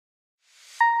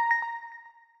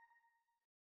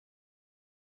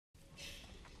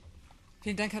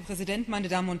Vielen Dank, Herr Präsident, meine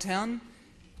Damen und Herren.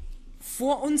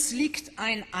 Vor uns liegt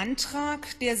ein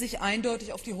Antrag, der sich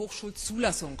eindeutig auf die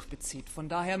Hochschulzulassung bezieht. Von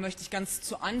daher möchte ich ganz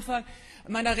zu Anfang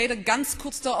meiner Rede ganz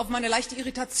kurz auf meine leichte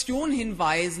Irritation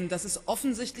hinweisen, dass es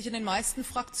offensichtlich in den meisten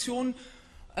Fraktionen,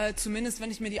 zumindest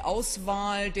wenn ich mir die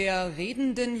Auswahl der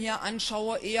Redenden hier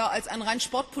anschaue, eher als ein rein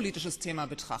sportpolitisches Thema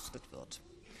betrachtet wird.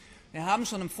 Wir haben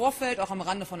schon im Vorfeld, auch am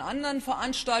Rande von anderen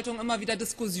Veranstaltungen, immer wieder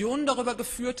Diskussionen darüber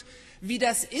geführt, wie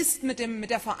das ist mit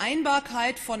der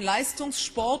Vereinbarkeit von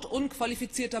Leistungssport und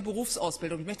qualifizierter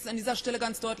Berufsausbildung. Ich möchte es an dieser Stelle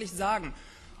ganz deutlich sagen.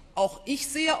 Auch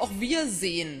wir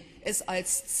sehen es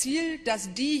als Ziel,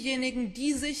 dass diejenigen,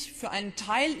 die sich für einen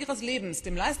Teil ihres Lebens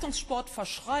dem Leistungssport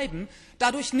verschreiben,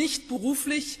 dadurch nicht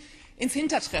beruflich ins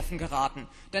Hintertreffen geraten.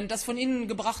 Denn das von Ihnen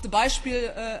gebrachte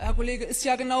Beispiel, Herr Kollege, ist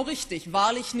ja genau richtig.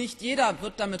 Wahrlich nicht jeder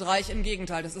wird damit reich, im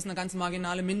Gegenteil, das ist eine ganz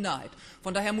marginale Minderheit.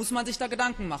 Von daher muss man sich da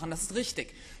Gedanken machen, das ist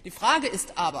richtig. Die Frage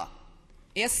ist aber,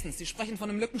 erstens, Sie sprechen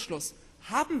von einem Lückenschluss,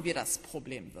 haben wir das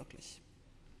Problem wirklich?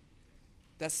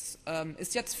 Das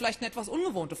ist jetzt vielleicht eine etwas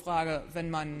ungewohnte Frage, wenn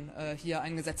man hier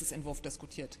einen Gesetzesentwurf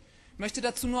diskutiert. Ich möchte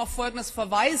dazu nur auf Folgendes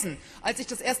verweisen. Als ich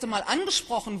das erste Mal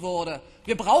angesprochen wurde,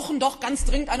 wir brauchen doch ganz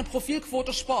dringend eine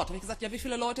Profilquote Sport, habe ich gesagt, ja, wie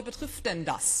viele Leute betrifft denn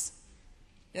das?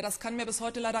 Ja, das kann mir bis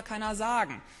heute leider keiner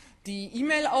sagen. Die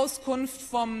E-Mail-Auskunft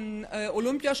vom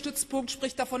Olympiastützpunkt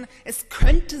spricht davon, es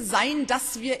könnte sein,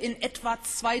 dass wir in etwa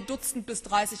 2 Dutzend bis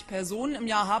 30 Personen im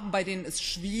Jahr haben, bei denen es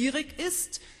schwierig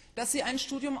ist, dass sie ein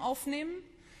Studium aufnehmen.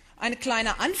 Eine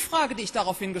kleine Anfrage, die ich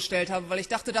daraufhin gestellt habe, weil ich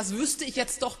dachte, das wüsste ich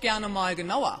jetzt doch gerne mal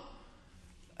genauer,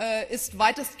 ist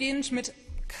weitestgehend mit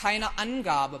keiner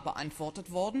Angabe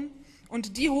beantwortet worden.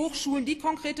 Und die Hochschulen, die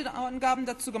konkrete Angaben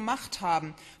dazu gemacht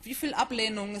haben, wie viele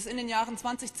Ablehnungen es in den Jahren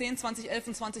 2010, 2011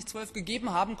 und 2012 gegeben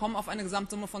haben, kommen auf eine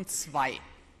Gesamtsumme von 2.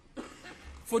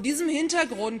 Vor diesem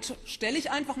Hintergrund stelle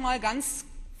ich einfach mal ganz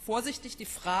vorsichtig die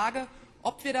Frage,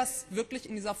 ob wir das wirklich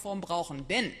in dieser Form brauchen.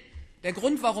 Denn der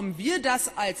Grund, warum wir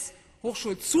das als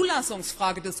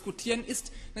Hochschulzulassungsfrage diskutieren,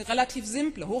 ist eine relativ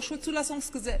simple.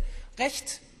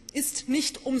 Hochschulzulassungsrecht ist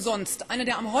nicht umsonst eine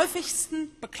der am häufigsten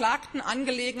beklagten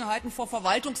Angelegenheiten vor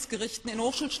Verwaltungsgerichten in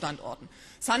Hochschulstandorten.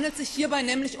 Es handelt sich hierbei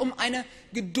nämlich um eine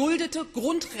geduldete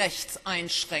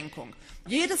Grundrechtseinschränkung.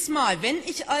 Jedes Mal, wenn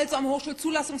ich also am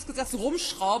Hochschulzulassungsgesetz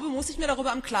rumschraube, muss ich mir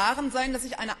darüber im Klaren sein, dass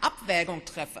ich eine Abwägung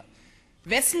treffe,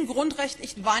 wessen Grundrecht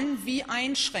ich wann wie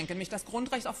einschränke, nämlich das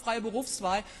Grundrecht auf freie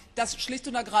Berufswahl, das schlicht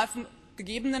und ergreifend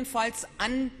gegebenenfalls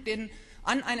an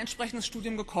ein entsprechendes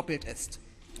Studium gekoppelt ist.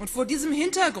 Und vor diesem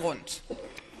Hintergrund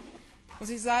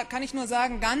kann ich nur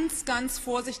sagen, ganz, ganz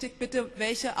vorsichtig bitte,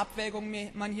 welche Abwägung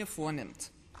man hier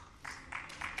vornimmt.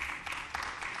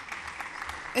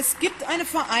 Es gibt eine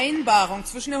Vereinbarung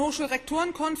zwischen der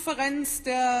Hochschulrektorenkonferenz,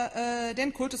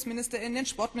 den Kultusministerinnen, den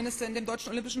Sportministerinnen, dem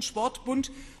Deutschen Olympischen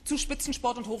Sportbund zu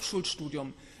Spitzensport und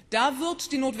Hochschulstudium. Da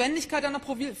wird die Notwendigkeit einer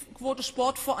Profilquote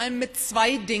Sport vor allem mit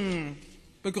 2 Dingen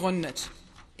begründet.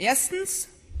 Erstens,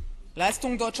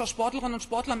 Leistungen deutscher Sportlerinnen und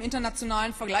Sportler im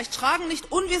internationalen Vergleich tragen nicht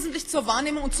unwesentlich zur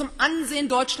Wahrnehmung und zum Ansehen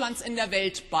Deutschlands in der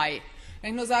Welt bei. Ich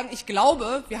kann nur sagen, ich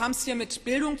glaube, wir haben es hier mit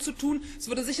Bildung zu tun. Es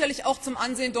würde sicherlich auch zum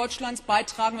Ansehen Deutschlands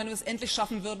beitragen, wenn wir es endlich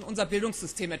schaffen würden, unser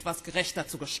Bildungssystem etwas gerechter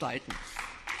zu gestalten.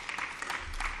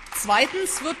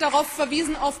 Zweitens wird darauf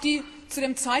verwiesen, auf die zu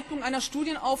dem Zeitpunkt einer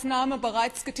Studienaufnahme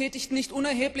bereits getätigten, nicht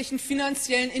unerheblichen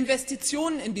finanziellen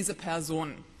Investitionen in diese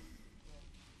Personen.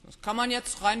 Das kann man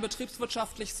jetzt rein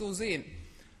betriebswirtschaftlich so sehen.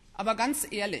 Aber ganz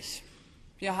ehrlich,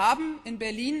 wir haben in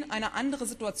Berlin eine andere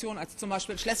Situation als zum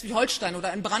Beispiel in Schleswig-Holstein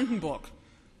oder in Brandenburg.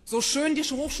 So schön die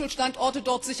Hochschulstandorte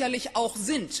dort sicherlich auch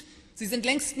sind, sie sind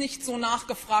längst nicht so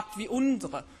nachgefragt wie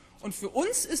unsere. Und für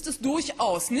uns ist es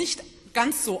durchaus nicht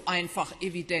ganz so einfach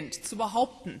evident zu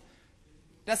behaupten,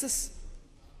 dass es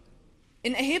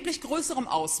in erheblich größerem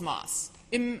Ausmaß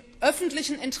im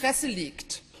öffentlichen Interesse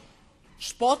liegt,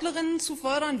 Sportlerinnen zu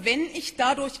fördern, wenn ich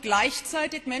dadurch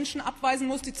gleichzeitig Menschen abweisen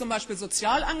muss, die zum Beispiel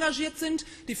sozial engagiert sind,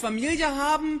 die Familie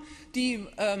haben, die,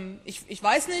 ich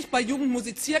weiß nicht, bei Jugend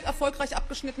musiziert erfolgreich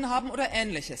abgeschnitten haben oder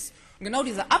Ähnliches. Und genau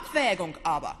diese Abwägung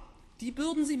aber, die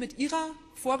bürden Sie mit Ihrer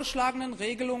vorgeschlagenen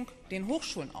Regelung den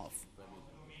Hochschulen auf.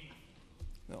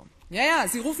 So. Ja,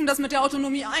 Sie rufen das mit der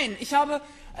Autonomie ein. Ich habe,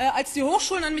 als die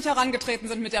Hochschulen an mich herangetreten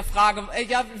sind mit der Frage,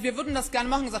 ja, wir würden das gerne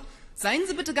machen, gesagt, seien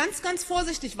Sie bitte ganz, ganz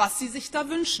vorsichtig, was Sie sich da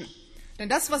wünschen. Denn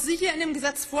das, was Sie hier in dem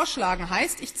Gesetz vorschlagen,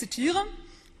 heißt, ich zitiere,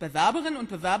 Bewerberinnen und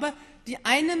Bewerber, die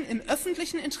einem im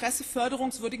öffentlichen Interesse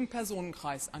förderungswürdigen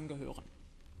Personenkreis angehören.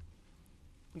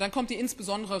 Und dann kommt die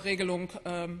insbesondere Regelung,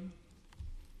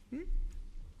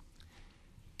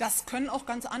 das können auch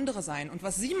ganz andere sein. Und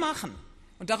was Sie machen,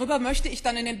 Und darüber möchte ich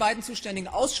dann in den beiden zuständigen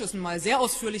Ausschüssen mal sehr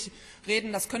ausführlich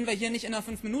reden. Das können wir hier nicht in einer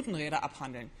 5-Minuten-Rede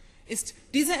abhandeln. Ist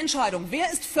diese Entscheidung,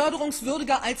 wer ist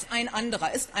förderungswürdiger als ein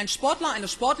anderer? Ist ein Sportler, eine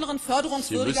Sportlerin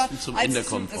förderungswürdiger als,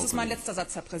 das ist mein letzter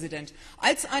Satz, Herr Präsident,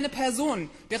 als eine Person,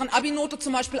 deren Abi-Note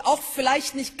zum Beispiel auch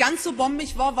vielleicht nicht ganz so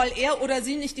bombig war, weil er oder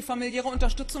sie nicht die familiäre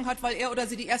Unterstützung hat, weil er oder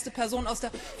sie die erste Person aus der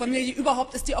Familie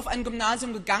überhaupt ist, die auf ein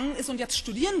Gymnasium gegangen ist und jetzt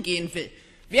studieren gehen will?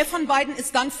 Wer von beiden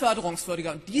ist dann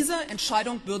förderungswürdiger? Und diese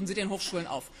Entscheidung bürden Sie den Hochschulen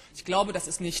auf. Ich glaube, das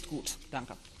ist nicht gut.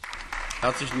 Danke.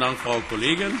 Herzlichen Dank, Frau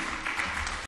Kollegin.